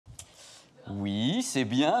Oui, c'est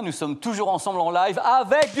bien, nous sommes toujours ensemble en live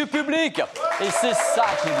avec du public. Et c'est ça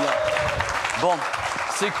qui est bien. Bon,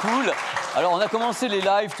 c'est cool. Alors, on a commencé les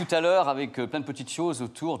lives tout à l'heure avec plein de petites choses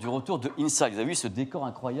autour du retour de Inside. Vous avez vu ce décor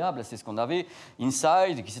incroyable, c'est ce qu'on avait,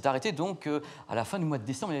 Inside, qui s'est arrêté donc à la fin du mois de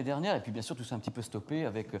décembre l'année dernière. Et puis, bien sûr, tout s'est un petit peu stoppé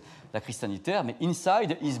avec la crise sanitaire. Mais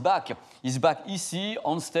Inside is back. Is back ici,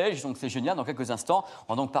 on stage, donc c'est génial. Dans quelques instants,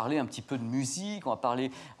 on va donc parler un petit peu de musique, on va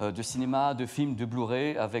parler de cinéma, de films, de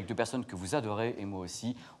blu-ray, avec deux personnes que vous adorez et moi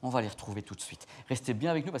aussi. On va les retrouver tout de suite. Restez bien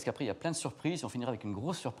avec nous parce qu'après, il y a plein de surprises. On finira avec une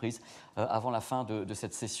grosse surprise avant la fin de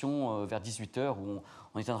cette session vers 18h où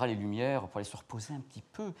on éteindra les lumières pour aller se reposer un petit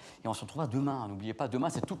peu. Et on se retrouvera demain. N'oubliez pas,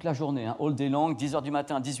 demain, c'est toute la journée. Hein, all day long, 10h du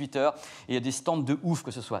matin à 18h. Et il y a des stands de ouf,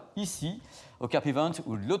 que ce soit ici, au Cap Event,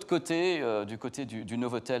 ou de l'autre côté, du côté du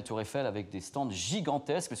Novotel Tour Eiffel, avec des stands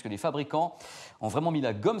gigantesques, parce que les fabricants ont vraiment mis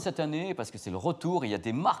la gomme cette année, parce que c'est le retour. Et il y a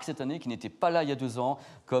des marques cette année qui n'étaient pas là il y a 2 ans,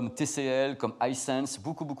 comme TCL, comme iSense.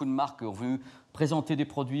 Beaucoup de marques ont vu présenter des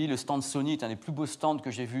produits. Le stand Sony est un des plus beaux stands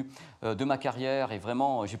que j'ai vu de ma carrière. Et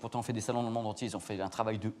vraiment, j'ai pourtant fait des salons dans le monde entier. Ils ont fait un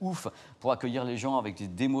travail de ouf pour accueillir les gens avec des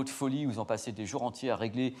démos de folie où ils ont passé des jours entiers à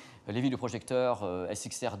régler les vidéoprojecteurs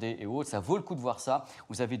SXRD et autres. Ça vaut le coup de voir ça.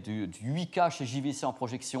 Vous avez du 8K chez JVC en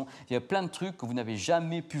projection. Il y a plein de trucs que vous n'avez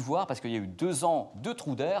jamais pu voir parce qu'il y a eu 2 ans de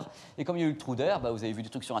trou d'air. Et comme il y a eu le trou d'air, vous avez vu des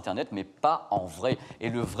trucs sur Internet, mais pas en vrai. Et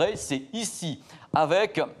le vrai, c'est ici,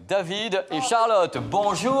 avec David et Charlotte.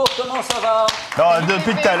 Bonjour, comment ça va? Non,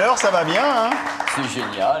 depuis tout à l'heure, ça va bien. Hein, c'est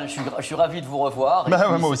génial, je suis ravi de vous revoir.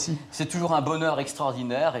 Bah, ouais, moi aussi. C'est toujours un bonheur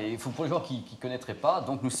extraordinaire. Et pour les gens qui ne connaîtraient pas,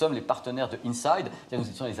 donc nous sommes les partenaires de Inside. Nous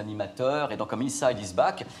étions les animateurs. Et donc, comme Inside is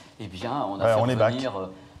back, eh bien, on a fait revenir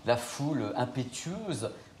la foule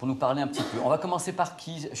impétueuse pour nous parler un petit peu. On va commencer par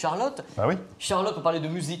qui? Charlotte? Bah oui. Charlotte, pour parler de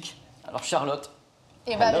musique. Alors, Charlotte.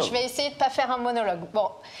 Eh ben, je vais essayer de ne pas faire un monologue. Bon,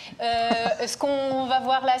 ce qu'on va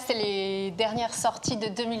voir là, c'est les dernières sorties de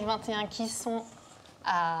 2021 qui sont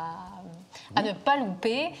à ne pas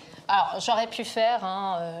louper. Alors, j'aurais pu faire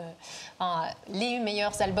les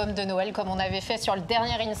meilleurs albums de Noël, comme on avait fait sur le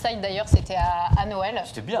dernier Inside, d'ailleurs, c'était à Noël.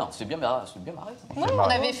 C'était bien marré. Oui, on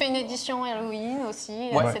avait fait une édition Halloween aussi,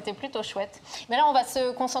 c'était plutôt chouette. Mais là, on va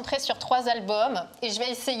se concentrer sur 3 albums, et je vais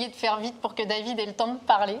essayer de faire vite pour que David ait le temps de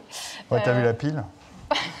parler. Ouais, t'as vu la pile?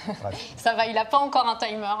 Ça va, il n'a pas encore un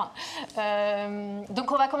timer.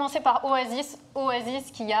 Donc, on va commencer par Oasis.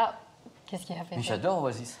 Oasis qui a... Qu'est-ce qu'il a fait? J'adore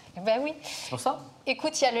Oasis. Ben oui. C'est pour ça?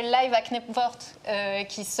 Écoute, il y a le live à Knepfort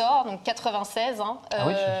qui sort, donc 96. Hein. Ah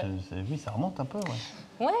oui, ça remonte un peu, ouais.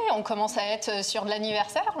 Ouais, on commence à être sur de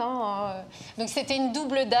l'anniversaire. Donc c'était une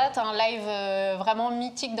double date, un live vraiment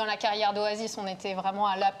mythique dans la carrière d'Oasis. On était vraiment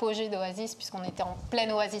à l'apogée d'Oasis puisqu'on était en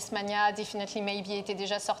pleine Oasis mania. Definitely Maybe était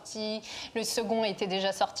déjà sorti, le second était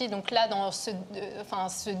déjà sorti. Donc là, dans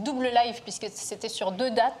ce double live, puisque c'était sur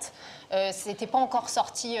 2 dates, c'était pas encore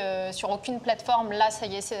sorti sur aucune plateforme. Là, ça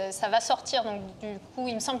y est, ça va sortir. Donc du coup,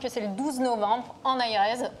 il me semble que c'est le 12 novembre en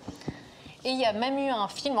iRes. Et il y a même eu un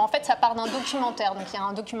film, en fait ça part d'un documentaire, donc il y a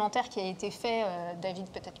un documentaire qui a été fait, David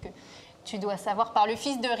peut-être que tu dois savoir, par le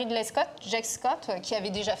fils de Ridley Scott, Jack Scott, qui avait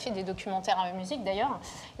déjà fait des documentaires à musique d'ailleurs.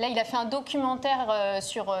 Là il a fait un documentaire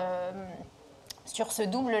sur ce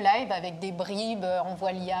double live avec des bribes, on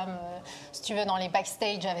voit Liam, si tu veux, dans les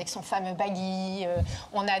backstage avec son fameux baggy,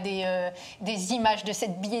 on a des images de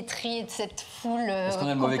cette billetterie et de cette foule. Est-ce qu'on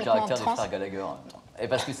a le mauvais caractère des frères Gallagher? Et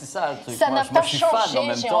parce que c'est ça le truc. Ça n'a pas changé, en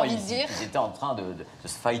même j'ai temps, envie de dire. Ils étaient en train de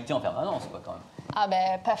se fighter en permanence, quoi, quand même. Ah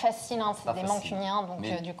ben, pas facile, hein, c'est des facile. mancuniens, donc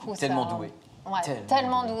du coup... Tellement doués. Ouais,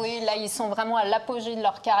 tellement doués. Là, ils sont vraiment à l'apogée de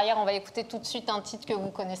leur carrière. On va écouter tout de suite un titre que vous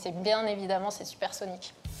connaissez bien, évidemment, c'est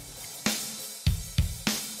Supersonic.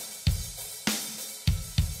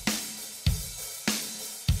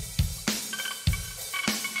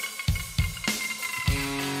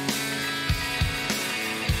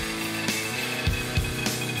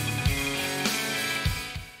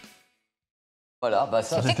 Voilà, bah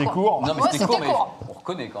ça c'était court. Non, mais ouais, c'était court, mais court. on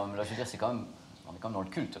reconnaît quand même. Là, je veux dire, on est quand même dans le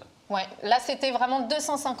culte. Là. Ouais, là c'était vraiment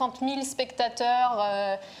 250 000 spectateurs,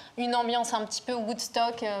 une ambiance un petit peu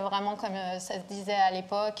Woodstock, vraiment comme ça se disait à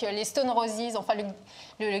l'époque. Les Stone Roses, enfin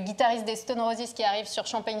le guitariste des Stone Roses qui arrive sur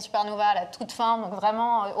Champagne Supernova à la toute fin, donc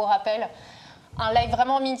vraiment au rappel. Un live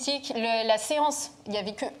vraiment mythique. La séance, il n'y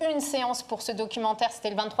avait qu'une séance pour ce documentaire, c'était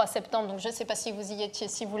le 23 septembre, donc je ne sais pas si vous y étiez,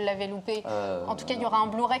 si vous l'avez loupé. En tout cas, il y aura un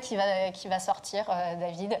Blu-ray qui va sortir,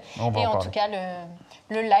 David. Et en tout cas,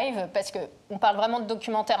 le live, parce qu'on parle vraiment de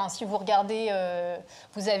documentaire. Hein. Si vous regardez,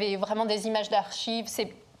 vous avez vraiment des images d'archives.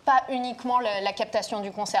 C'est pas uniquement la captation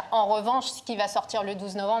du concert. En revanche, ce qui va sortir le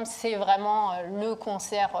 12 novembre, c'est vraiment le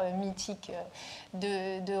concert mythique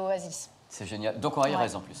de Oasis. C'est génial. Donc en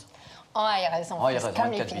iRes en plus. En ARS, En ARS,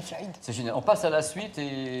 comme les 24 Pink bits. Floyd. C'est génial. On passe à la suite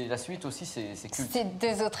et la suite aussi, c'est culte. C'est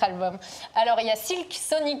 2 autres albums. Alors, il y a Silk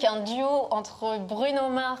Sonic, un duo entre Bruno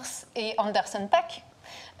Mars et Anderson .Paak.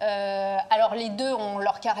 Alors les deux ont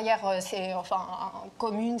leur carrière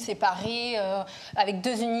commune, séparée, avec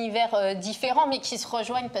 2 univers différents, mais qui se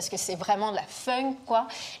rejoignent parce que c'est vraiment de la funk, quoi.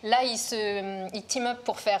 Là, ils team up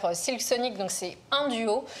pour faire Silk Sonic, donc c'est un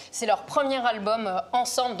duo. C'est leur premier album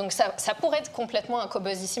ensemble, donc ça pourrait être complètement un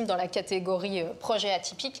Qobuzissime dans la catégorie projet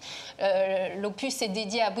atypique. L'opus est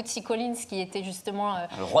dédié à Bootsy Collins, qui était justement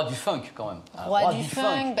le roi du funk, quand même. Roi du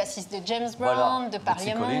funk, bassiste de James Brown, de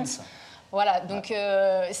Parliament. Voilà, donc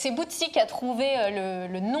c'est Bootsy qui a trouvé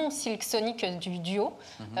le nom Silk Sonic du duo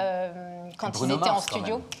quand ils étaient en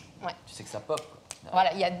studio. Ouais. Tu sais que ça pop.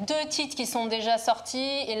 Voilà, il y a 2 titres qui sont déjà sortis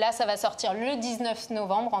et là ça va sortir le 19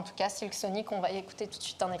 novembre. En tout cas, Silk Sonic, on va y écouter tout de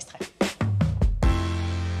suite un extrait.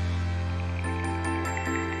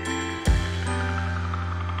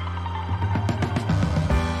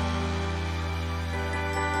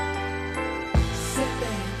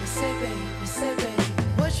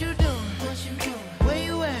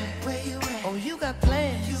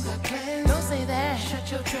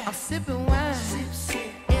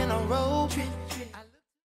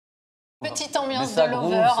 Petite ambiance de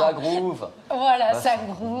lover. Ça groove. Voilà, ça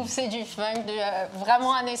groove, c'est du funk,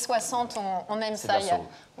 vraiment années 60, on aime ça.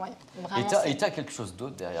 Ouais, et tu as quelque chose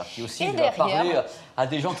d'autre derrière qui aussi va parler à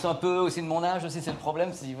des gens qui sont un peu aussi de mon âge aussi, c'est le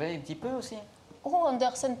problème, c'est un petit peu aussi. Oh,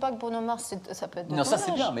 Anderson .Paak, Bruno Mars, ça peut être de non, ça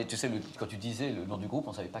c'est bien, mais tu sais, quand tu disais le nom du groupe,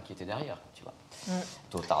 on ne savait pas qui était derrière, tu vois.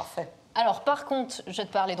 Toi, t'as fait. Alors, par contre, je vais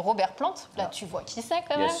te parler de Robert Plant. Là, tu vois qui c'est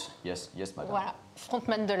quand même. Yes, madame. Voilà,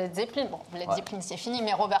 frontman de Led Zeppelin. Bon, Led Zeppelin, c'est fini,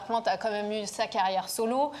 mais Robert Plant a quand même eu sa carrière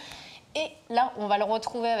solo. Et là, on va le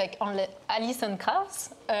retrouver avec Alison Krauss,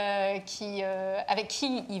 avec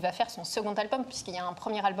qui il va faire son second album, puisqu'il y a un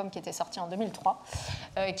premier album qui était sorti en 2003,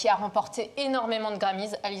 qui a remporté énormément de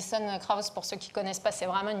Grammys. Alison Krauss, pour ceux qui ne connaissent pas, c'est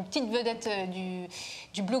vraiment une petite vedette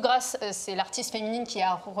du bluegrass. C'est l'artiste féminine qui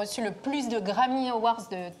a reçu le plus de Grammy Awards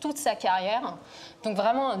de toute sa carrière. Donc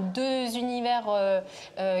vraiment 2 univers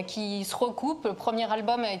qui se recoupent. Le premier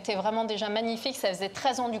album était vraiment déjà magnifique. Ça faisait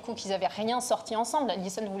 13 ans du coup qu'ils n'avaient rien sorti ensemble.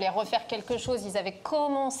 Alison voulait refaire quelque chose. Ils avaient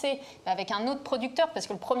commencé avec un autre producteur, parce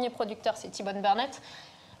que le premier producteur, c'est T-Bone Burnett,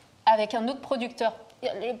 avec un autre producteur.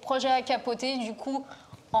 Le projet a capoté, du coup,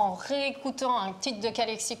 en réécoutant un titre de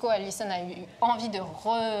Calexico, Alison a eu envie de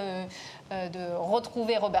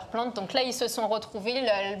retrouver Robert Plant. Donc là, ils se sont retrouvés.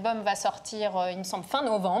 L'album va sortir, il me semble, fin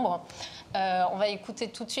novembre. On va écouter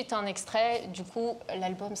tout de suite un extrait. Du coup,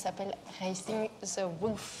 l'album s'appelle Racing the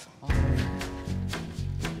Wolf.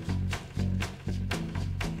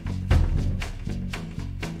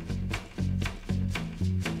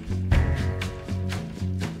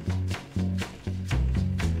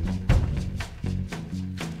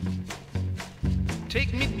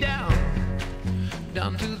 Take me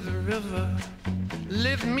down to the river,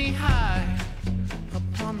 lift me high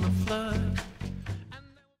upon the flood.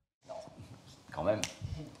 Quand même.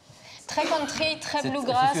 Très country, très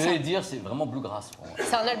bluegrass. C'est ce que j'allais dire, c'est vraiment bluegrass.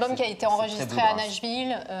 C'est un album qui a été enregistré à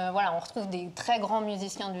Nashville. Voilà, on retrouve des très grands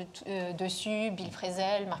musiciens dessus, Bill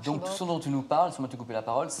Frisell, Mark Donc tout ce dont tu nous parles, sans moi te couper la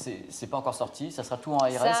parole, c'est pas encore sorti, ça sera tout en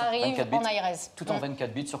ARS, ça arrive 24 bits, en ARS. tout en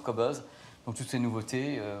 24 bits sur Qobuz. Donc toutes ces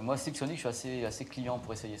nouveautés. Moi, Silk Sonic, je suis assez client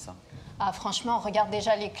pour essayer ça. Ah, franchement, regarde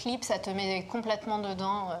déjà les clips, ça te met complètement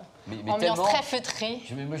dedans. Mais ambiance tellement, très feutrée.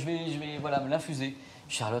 Je vais voilà, me l'infuser.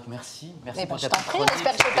 Charlotte, merci. Merci pour je ta t'en prie, chronique.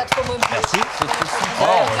 j'espère que je ne vais pas trop mobile. Merci. C'était super,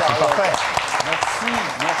 c'est Charlotte. parfait.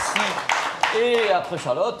 Merci. Et après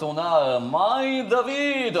Charlotte, on a My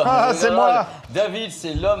David. Ah, c'est moi. David,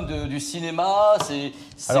 c'est l'homme du cinéma, c'est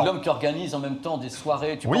l'homme qui organise en même temps des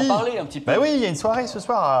soirées. Tu peux en parler un petit peu? Oui, il y a une soirée ce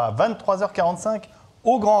soir à 23h45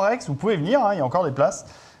 au Grand Rex. Vous pouvez venir, il y a encore des places.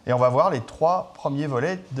 Et on va voir les 3 premiers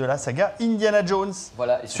volets de la saga Indiana Jones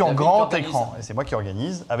sur grand écran. Et c'est moi qui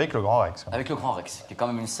organise avec le Grand Rex. Avec le Grand Rex, qui est quand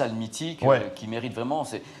même une salle mythique, qui mérite vraiment.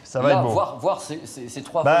 Ça va être beau. Voir ces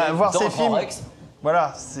 3 volets voir dans ces le Grand films. Rex.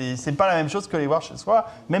 Voilà, c'est pas la même chose que les voir chez soi,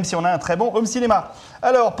 même si on a un très bon home cinéma.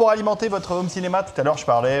 Alors, pour alimenter votre home cinéma, tout à l'heure, je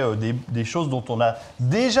parlais des choses dont on a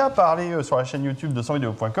déjà parlé sur la chaîne YouTube de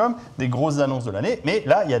suivez-nous.com, des grosses annonces de l'année. Mais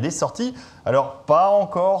là, il y a des sorties. Alors, pas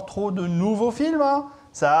encore trop de nouveaux films, hein.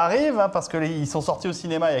 Ça arrive, hein, parce qu'ils sont sortis au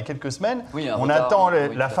cinéma il y a quelques semaines. Oui, on attend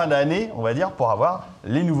la fin d'année, on va dire, pour avoir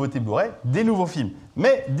les nouveautés Blu-ray, des nouveaux films.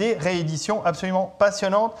 Mais des rééditions absolument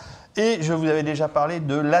passionnantes. Et je vous avais déjà parlé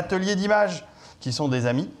de l'atelier d'images, qui sont des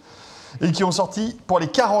amis, et qui ont sorti pour les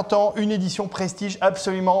 40 ans une édition prestige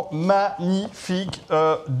absolument magnifique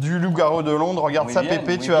du Loup-garou de Londres. Regarde ça,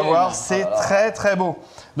 Pépé, tu vas voir, c'est très très beau.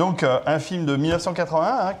 Donc un film de 1981,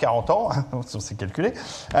 hein, 40 ans, on s'est calculé,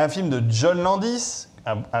 un film de John Landis,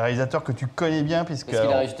 un réalisateur que tu connais bien puisque... Est-ce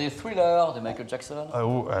qu'il a rajouté Thriller de Michael Jackson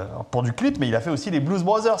pour du clip, mais il a fait aussi les Blues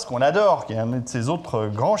Brothers, qu'on adore, qui est un de ses autres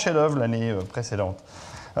grands chefs-d'œuvre l'année précédente.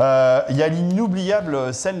 Il y a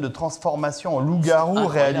l'inoubliable scène de transformation en loup-garou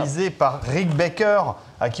réalisée par Rick Baker,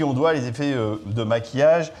 à qui on doit les effets de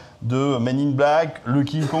maquillage de Men in Black, le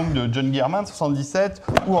King Kong de John Guillermin de 77,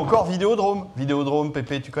 ou encore Vidéodrome. Vidéodrome,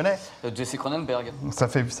 Pépé, tu connais? Jesse Cronenberg. Ça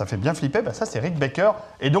fait bien flipper. Ça, c'est Rick Baker.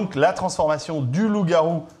 Et donc, la transformation du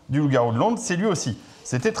loup-garou de Londres, c'est lui aussi.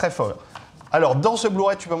 C'était très fort. Alors, dans ce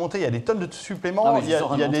Blu-ray, tu peux monter, il y a des tonnes de suppléments, il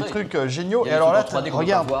y a des trucs géniaux. Et alors là,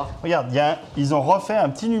 regarde, ils ont refait un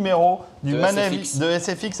petit numéro de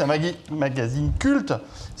SFX, un magazine culte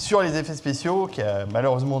sur les effets spéciaux, qui a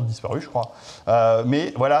malheureusement disparu, je crois.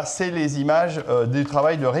 Mais voilà, c'est les images du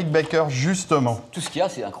travail de Rick Baker, justement. Tout ce qu'il y a,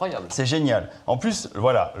 c'est incroyable. C'est génial. En plus,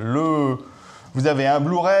 voilà, vous avez un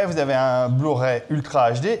Blu-ray, vous avez un Blu-ray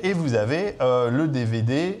Ultra HD et vous avez le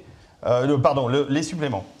DVD, les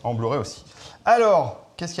suppléments en Blu-ray aussi. Alors,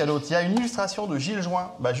 qu'est-ce qu'il y a d'autre? Il y a une illustration de Gilles Join.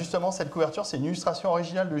 Bah justement, cette couverture, c'est une illustration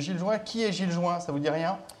originale de Gilles Join. Qui est Gilles Join? Ça vous dit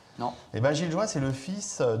rien? Non. Eh bien, Gilles Join, c'est le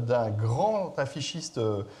fils d'un grand affichiste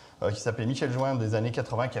qui s'appelait Michel Join des années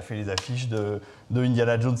 80, qui a fait les affiches de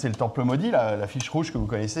Indiana Jones et le Temple Maudit, l'affiche rouge que vous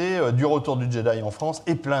connaissez, du Retour du Jedi en France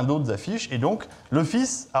et plein d'autres affiches. Et donc, le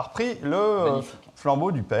fils a repris le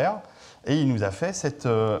flambeau du père et il nous a fait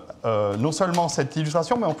non seulement cette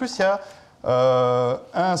illustration, mais en plus, il y a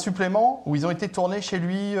un supplément où ils ont été tournés chez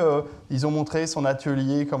lui, ils ont montré son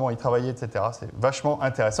atelier, comment il travaillait, etc. C'est vachement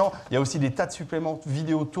intéressant. Il y a aussi des tas de suppléments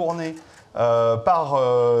vidéo tournés par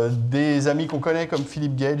des amis qu'on connaît comme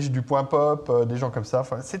Philippe Gage du Point Pop, des gens comme ça.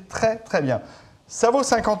 Enfin, c'est très très bien. Ça vaut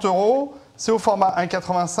 50 €, c'est au format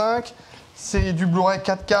 1,85 €. C'est du Blu-ray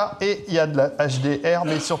 4K et il y a de la HDR,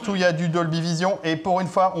 mais surtout il y a du Dolby Vision. Et pour une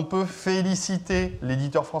fois, on peut féliciter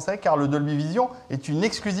l'éditeur français car le Dolby Vision est une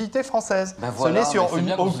exclusivité française. Ben voilà, ce n'est sur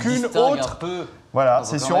aucune autre. Voilà,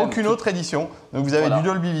 c'est sur aucune autre édition. Donc vous avez du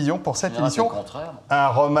Dolby Vision pour cette édition. Un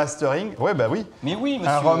remastering, ouais bah oui. Mais oui,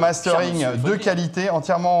 monsieur, un remastering de qualité,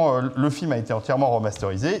 entièrement. Le film a été entièrement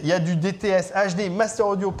remasterisé. Il y a du DTS HD Master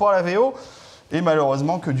Audio pour la VO. Et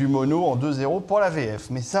malheureusement que du mono en 2.0 pour la VF.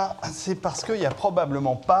 Mais ça, c'est parce qu'il n'y a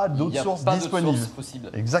probablement pas d'autres sources disponibles.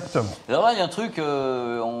 Exactement. Alors là, il y a un truc,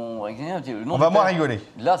 on va moins rigoler.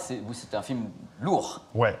 Là, c'est un film lourd.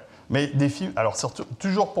 Ouais, mais des films... Alors, surtout,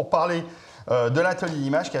 toujours pour parler de l'Atelier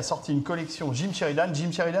d'Images qui a sorti une collection Jim Sheridan.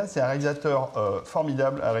 Jim Sheridan, c'est un réalisateur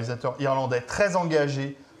formidable, un réalisateur irlandais très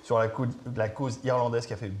engagé sur la cause irlandaise,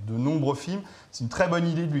 qui a fait de nombreux films. C'est une très bonne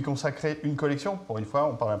idée de lui consacrer une collection. Pour une fois,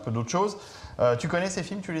 on parle un peu d'autre chose. Tu connais ces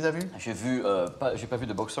films? Tu les as vus? J'ai vu, j'ai pas vu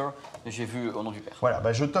The Boxer, mais j'ai vu Au nom du père. Voilà,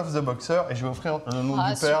 bah, je t'offre The Boxer et je vais offrir Le nom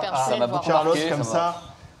du père super, à Carlos comme ça.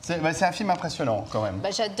 C'est un film impressionnant quand même. Bah,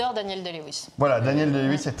 j'adore Daniel Day-Lewis. Voilà, Daniel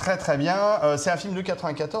Day-Lewis, c'est très très bien. C'est un film de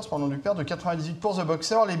 94 pour Le nom du père, de 98 pour The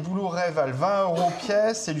Boxer. Les Blu-ray valent 20 €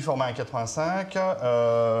 pièce, c'est du format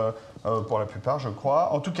 1,85 pour la plupart, je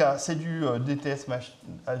crois. En tout cas, c'est du DTS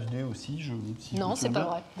HD aussi. Non, c'est pas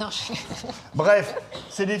vrai. Non, Bref,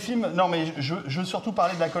 c'est des films... Non, mais je veux surtout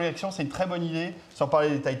parler de la collection. C'est une très bonne idée, sans parler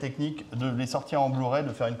des détails techniques, de les sortir en Blu-ray, de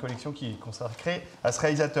faire une collection qui est consacrée à ce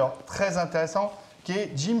réalisateur très intéressant, qui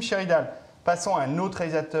est Jim Sheridan. Passons à un autre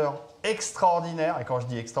réalisateur extraordinaire. Et quand je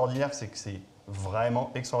dis extraordinaire, c'est que c'est vraiment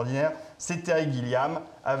extraordinaire. C'est Terry Gilliam,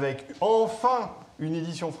 avec enfin une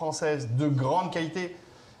édition française de grande qualité.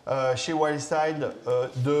 Chez Wildside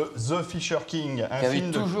de The Fisher King, un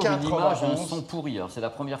film de 91. Toujours une image, un son pourri. C'est la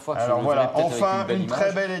première fois que je le verrai. Alors voilà, enfin une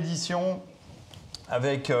très belle édition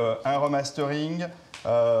avec un remastering,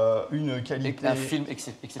 une qualité. Un film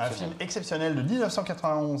exceptionnel. Un film exceptionnel de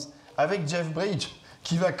 1991 avec Jeff Bridges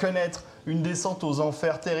qui va connaître une descente aux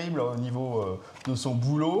enfers terrible au niveau de son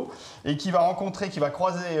boulot et qui va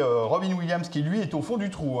croiser Robin Williams qui lui est au fond du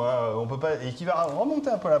trou, hein, on peut pas, et qui va remonter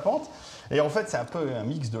un peu la pente. Et en fait, c'est un peu un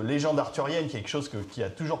mix de légende arthurienne, quelque chose qui a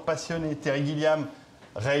toujours passionné Terry Gilliam,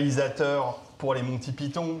 réalisateur pour les Monty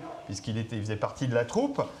Python, puisqu'il faisait partie de la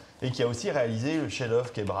troupe, et qui a aussi réalisé le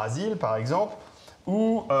chef-d'œuvre qu'est Brasil, par exemple,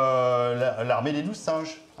 ou l'Armée des 12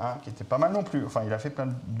 singes, hein, qui était pas mal non plus. Enfin, il a fait plein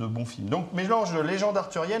de bons films. Donc, mélange de légende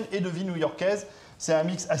arthurienne et de vie new-yorkaise. C'est un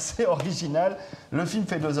mix assez original. Le film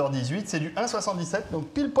fait 2h18, c'est du 1,77, donc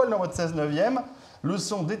pile poil dans votre 16/9. Le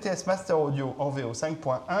son DTS Master Audio en VO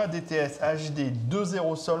 5.1, DTS HD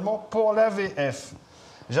 2.0 seulement pour la VF.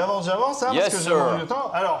 J'avance, hein, Yes, parce que je manque de temps.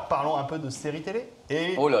 Alors, parlons un peu de séries télé.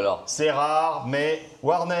 Et Oh là là. c'est rare, mais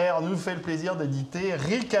Warner nous fait le plaisir d'éditer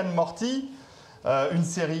Rick and Morty, une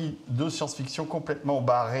série de science-fiction complètement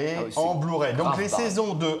barrée Ah oui, en c'est Blu-ray. Donc grave les barré.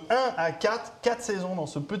 saisons de 1 à 4 saisons dans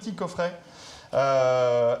ce petit coffret.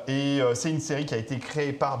 C'est une série qui a été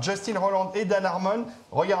créée par Justin Roiland et Dan Harmon.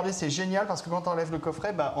 Regardez, c'est génial parce que quand on enlève le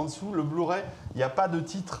coffret, en dessous, le Blu-ray, il n'y a pas de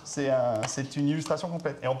titre. C'est une illustration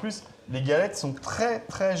complète. Et en plus, les galettes sont très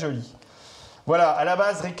très jolies. Voilà, à la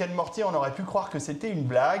base, Rick and Morty, on aurait pu croire que c'était une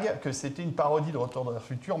blague, que c'était une parodie de Retour vers le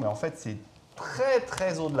futur, mais en fait, c'est très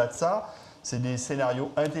très au-delà de ça. C'est des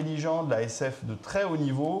scénarios intelligents, de la SF de très haut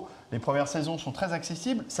niveau. Les premières saisons sont très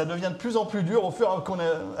accessibles. Ça devient de plus en plus dur au fur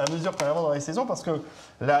et à mesure qu'on avance dans les saisons parce que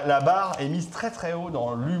la barre est mise très très haut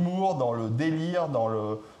dans l'humour, dans le délire, dans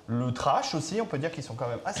le trash aussi. On peut dire qu'ils sont quand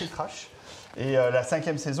même assez trash. Et la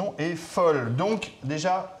 5e saison est folle. Donc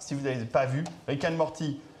déjà, si vous n'avez pas vu, Rick and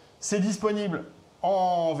Morty, c'est disponible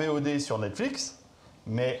en VOD sur Netflix.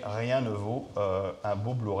 Mais rien ne vaut un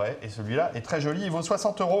beau Blu-ray. Et celui-là est très joli. Il vaut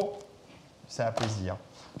 60 €. C'est un plaisir.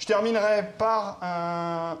 Je terminerai par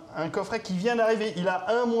un coffret qui vient d'arriver. Il a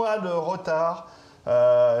 1 mois de retard.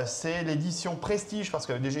 C'est l'édition Prestige, parce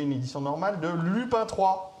qu'il y avait déjà une édition normale, de Lupin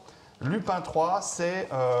 3. Lupin 3, c'est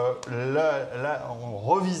on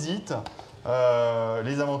revisite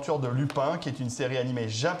les aventures de Lupin, qui est une série animée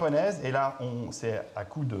japonaise. Et là, c'est à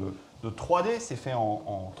coup de 3D, c'est fait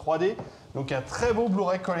en 3D. Donc un très beau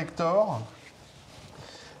Blu-ray collector.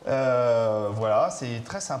 Voilà, c'est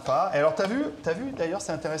très sympa. Et alors, t'as vu d'ailleurs,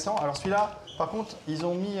 c'est intéressant. Alors celui-là, par contre, ils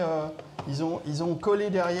ont collé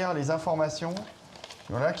derrière les informations.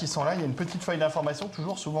 Voilà, qui sont là. Il y a une petite feuille d'information,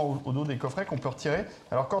 toujours souvent au dos des coffrets qu'on peut retirer.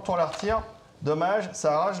 Alors quand on la retire, dommage,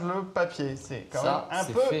 ça arrache le papier. C'est quand même un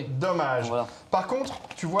peu dommage. Voilà. Par contre,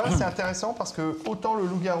 tu vois, c'est intéressant parce que autant le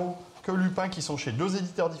Loup-garou que Lupin, qui sont chez 2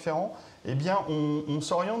 éditeurs différents, eh bien, on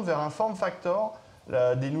s'oriente vers un form factor.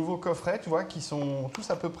 Des nouveaux coffrets, tu vois, qui sont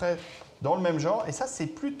tous à peu près dans le même genre. Et ça, c'est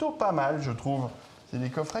plutôt pas mal, je trouve. C'est des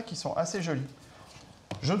coffrets qui sont assez jolis.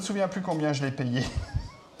 Je ne me souviens plus combien je l'ai payé.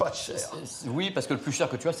 Pas cher. Oui, parce que le plus cher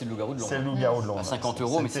que tu as, c'est le loup-garou de Londres. C'est le Loup-garou de Londres. À 50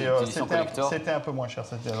 €, mais c'est une édition collector. C'était un peu moins cher.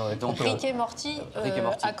 Donc, Rick et Morty, Rick et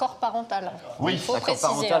Morty. accord parental. Oui, il faut accord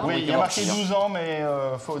préciser. parental, oui, Rick il et y a marqué Morty, 12 ans, mais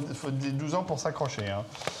il faut des 12 ans pour s'accrocher. Hein.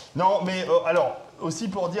 Non, mais alors, aussi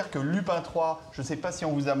pour dire que Lupin 3, je ne sais pas si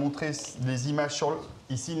on vous a montré les images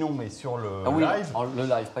ici, non, mais sur le live. Le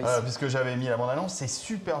live, pas ici. Puisque j'avais mis la bande-annonce, c'est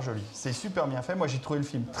super joli, c'est super bien fait. Moi, j'ai trouvé le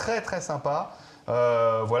film très très sympa.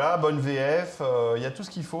 Voilà, bonne VF, il y a tout ce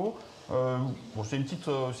qu'il faut. Bon, c'est un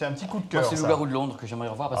petit coup de cœur. Moi, c'est le loup-garou de Londres que j'aimerais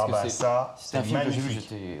revoir parce que c'est un film que j'ai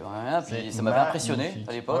vu, ça m'avait impressionné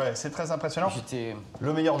à l'époque. Ouais, c'est très impressionnant.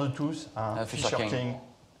 Le meilleur de tous, Fisher King.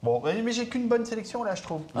 Bon, mais j'ai qu'une bonne sélection là, je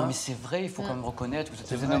trouve. Non, mais c'est vrai, il faut quand même reconnaître que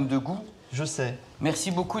c'est un homme de goût. Je sais. Merci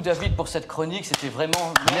beaucoup, David, pour cette chronique. C'était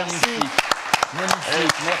vraiment magnifique.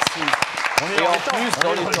 Magnifique, merci. On est Et dans en les temps. plus,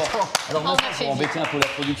 dans les temps. Alors moi, On a fait pour vite. embêter un peu la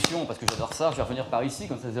production, parce que j'adore ça, je vais revenir par ici,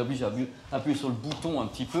 comme ça ça oblige à appuyer sur le bouton un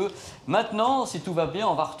petit peu. Maintenant, si tout va bien,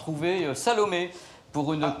 on va retrouver Salomé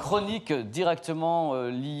pour une chronique directement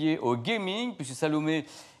liée au gaming, puisque Salomé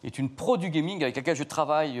est une pro du gaming avec laquelle je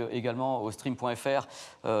travaille également au stream.fr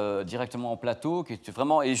directement en plateau, qui est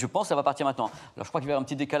vraiment, et je pense que ça va partir maintenant. Alors je crois qu'il va y avoir un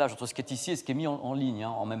petit décalage entre ce qui est ici et ce qui est mis en ligne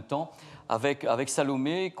en même temps, avec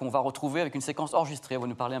Salomé, qu'on va retrouver avec une séquence enregistrée. Elle va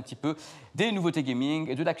nous parler un petit peu des nouveautés gaming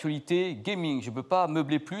et de l'actualité gaming. Je ne peux pas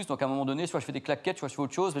meubler plus, donc à un moment donné, soit je fais des claquettes, soit je fais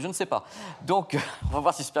autre chose, mais je ne sais pas. Donc on va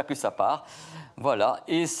voir, j'espère que ça part. Voilà,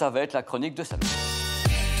 et ça va être la chronique de Salomé.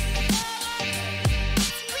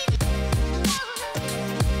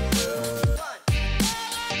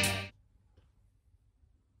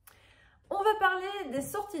 Des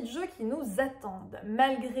sorties de jeux qui nous attendent.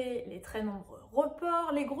 Malgré les très nombreux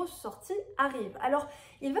reports, les grosses sorties arrivent. Alors,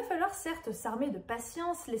 il va falloir certes s'armer de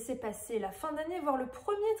patience, laisser passer la fin d'année, voire le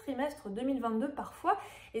premier trimestre 2022 parfois,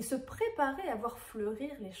 et se préparer à voir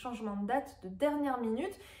fleurir les changements de date de dernière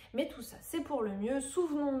minute. Mais tout ça, c'est pour le mieux.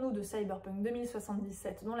 Souvenons-nous de Cyberpunk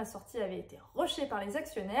 2077, dont la sortie avait été rushée par les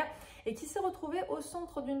actionnaires et qui s'est retrouvé au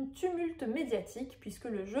centre d'une tumulte médiatique, puisque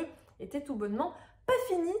le jeu était tout bonnement pas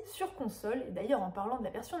fini sur console. Et d'ailleurs, en parlant de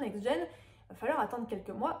la version next-gen, il va falloir attendre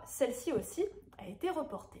quelques mois. Celle-ci aussi a été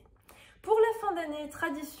reportée. Pour la fin d'année,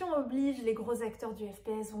 tradition oblige, les gros acteurs du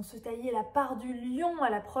FPS vont se tailler la part du lion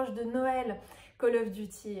à l'approche de Noël. Call of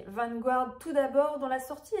Duty Vanguard tout d'abord, dont la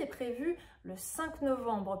sortie est prévue le 5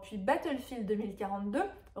 novembre, puis Battlefield 2042,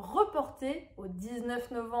 reporté au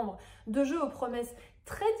 19 novembre. Deux jeux aux promesses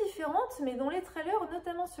très différentes, mais dont les trailers,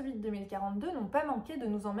 notamment celui de 2042, n'ont pas manqué de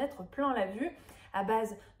nous en mettre plein la vue. À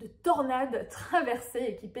base de tornades traversées,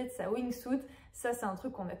 équipées de sa wingsuit, Ça, c'est un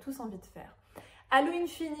truc qu'on a tous envie de faire. Halo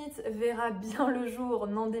Infinite verra bien le jour,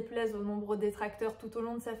 n'en déplaise aux nombreux détracteurs tout au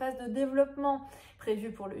long de sa phase de développement.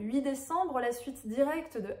 Prévu pour le 8 décembre, la suite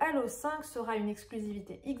directe de Halo 5 sera une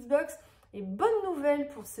exclusivité Xbox. Et bonne nouvelle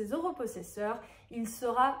pour ses europossesseurs, il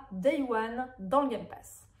sera Day One dans le Game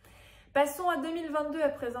Pass. Passons à 2022 à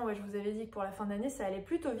présent. Ouais, je vous avais dit que pour la fin d'année, ça allait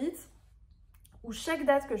plutôt vite. Où chaque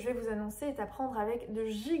date que je vais vous annoncer est à prendre avec de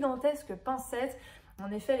gigantesques pincettes. En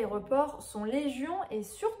effet, les reports sont légion et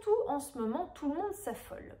surtout, en ce moment, tout le monde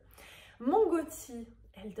s'affole. Mon Gotti,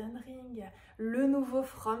 Elden Ring, le nouveau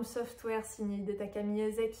From Software signé Hidetaka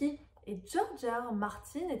Miyazaki et George R.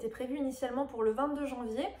 Martin était prévu initialement pour le 22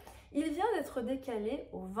 janvier. Il vient d'être décalé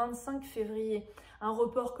au 25 février. Un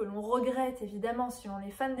report que l'on regrette évidemment si on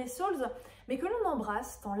est fan des Souls, mais que l'on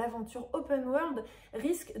embrasse tant l'aventure open world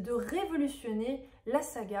risque de révolutionner la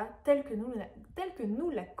saga telle que nous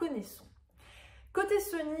la connaissons. Côté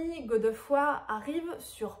Sony, God of War arrive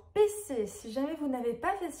sur PC. Si jamais vous n'avez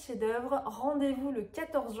pas fait ce chef-d'œuvre, rendez-vous le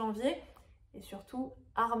 14 janvier et surtout,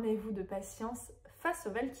 armez-vous de patience face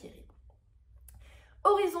aux Valkyries.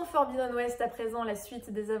 Horizon Forbidden West à présent, la suite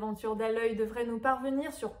des aventures d'Aloy devrait nous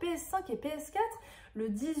parvenir sur PS5 et PS4 le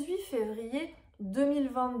 18 février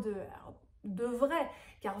 2022. Alors, devrait,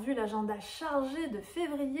 car vu l'agenda chargé de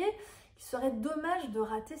février, il serait dommage de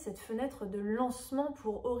rater cette fenêtre de lancement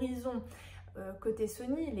pour Horizon. Côté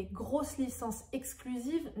Sony, les grosses licences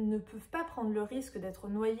exclusives ne peuvent pas prendre le risque d'être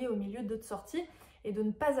noyées au milieu d'autres sorties et de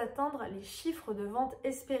ne pas atteindre les chiffres de vente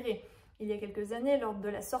espérés. Il y a quelques années, lors de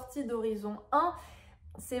la sortie d'Horizon 1,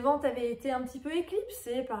 ces ventes avaient été un petit peu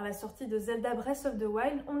éclipsées par la sortie de Zelda Breath of the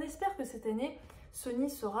Wild. On espère que cette année, Sony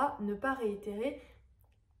saura ne pas réitérer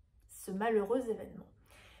ce malheureux événement.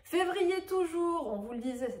 Février toujours, on vous le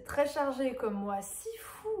disait, c'est très chargé comme mois.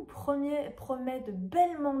 Sifu promet de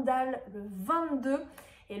belles mandales le 22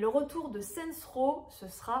 et le retour de Saints Row, ce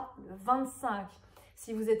sera le 25.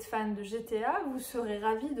 Si vous êtes fan de GTA, vous serez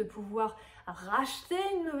ravis de pouvoir racheter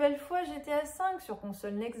une nouvelle fois GTA 5 sur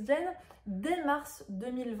console next-gen dès mars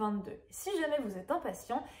 2022. Si jamais vous êtes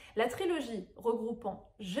impatient, la trilogie regroupant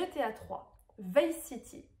GTA 3, Vice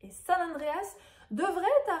City et San Andreas devrait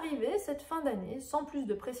arriver cette fin d'année, sans plus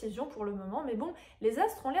de précision pour le moment, mais bon, les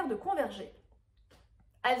astres ont l'air de converger.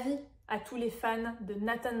 Avis à tous les fans de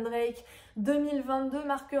Nathan Drake, 2022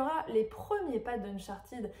 marquera les premiers pas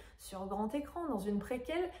d'Uncharted sur grand écran dans une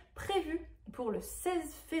préquelle prévue pour le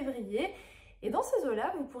 16 février. Et dans ces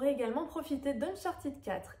eaux-là, vous pourrez également profiter d'Uncharted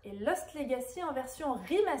 4 et Lost Legacy en version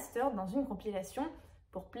remastered dans une compilation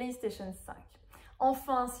pour PlayStation 5.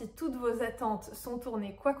 Enfin, si toutes vos attentes sont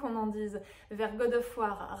tournées, quoi qu'on en dise, vers God of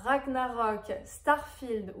War, Ragnarok,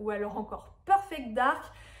 Starfield ou alors encore Perfect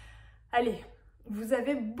Dark, allez, vous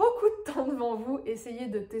avez beaucoup de temps devant vous, essayez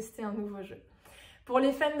de tester un nouveau jeu. Pour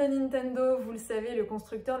les fans de Nintendo, vous le savez, le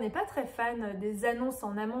constructeur n'est pas très fan des annonces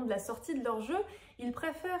en amont de la sortie de leur jeu. Il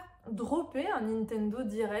préfère dropper un Nintendo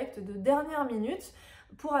Direct de dernière minute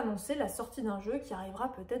pour annoncer la sortie d'un jeu qui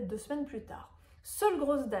arrivera peut-être 2 semaines plus tard. Seule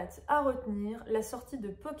grosse date à retenir, la sortie de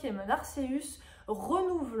Pokémon Arceus,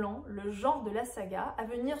 renouvelant le genre de la saga, à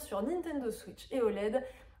venir sur Nintendo Switch et OLED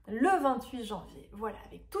le 28 janvier. Voilà,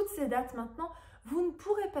 avec toutes ces dates maintenant, vous ne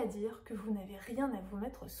pourrez pas dire que vous n'avez rien à vous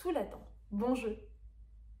mettre sous la dent. Bon jeu!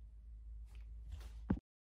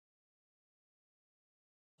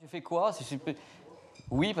 J'ai fait quoi?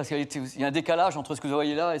 Oui, parce qu'il y a un décalage entre ce que vous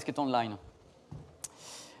voyez là et ce qui est online.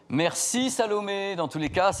 Merci Salomé, dans tous les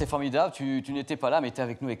cas, c'est formidable, tu n'étais pas là, mais tu es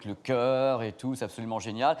avec nous avec le cœur et tout, c'est absolument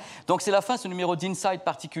génial. Donc c'est la fin de ce numéro d'Inside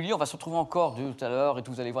particulier, on va se retrouver encore tout à l'heure et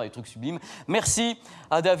tout, vous allez voir des trucs sublimes. Merci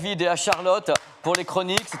à David et à Charlotte pour les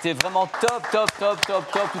chroniques, c'était vraiment top.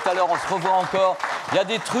 Tout à l'heure, on se revoit encore. Il y a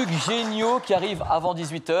des trucs géniaux qui arrivent avant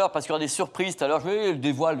 18h, parce qu'il y aura des surprises tout à l'heure, je vais le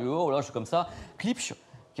dévoiler, oh là, je suis comme ça. Clipch,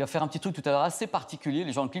 qui va faire un petit truc tout à l'heure assez particulier.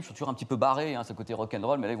 Les gens de clip sont toujours un petit peu barrés, hein, c'est le côté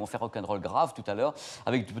rock'n'roll, mais là ils vont faire rock'n'roll grave tout à l'heure,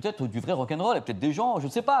 avec peut-être du vrai rock'n'roll, et peut-être des gens, je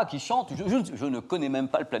ne sais pas, qui chantent. Je ne connais même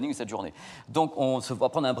pas le planning de cette journée. Donc on va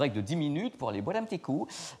prendre un break de 10 minutes pour aller boire un petit coup,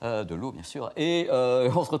 de l'eau bien sûr, et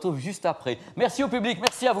on se retrouve juste après. Merci au public,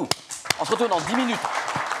 merci à vous. On se retrouve dans 10 minutes.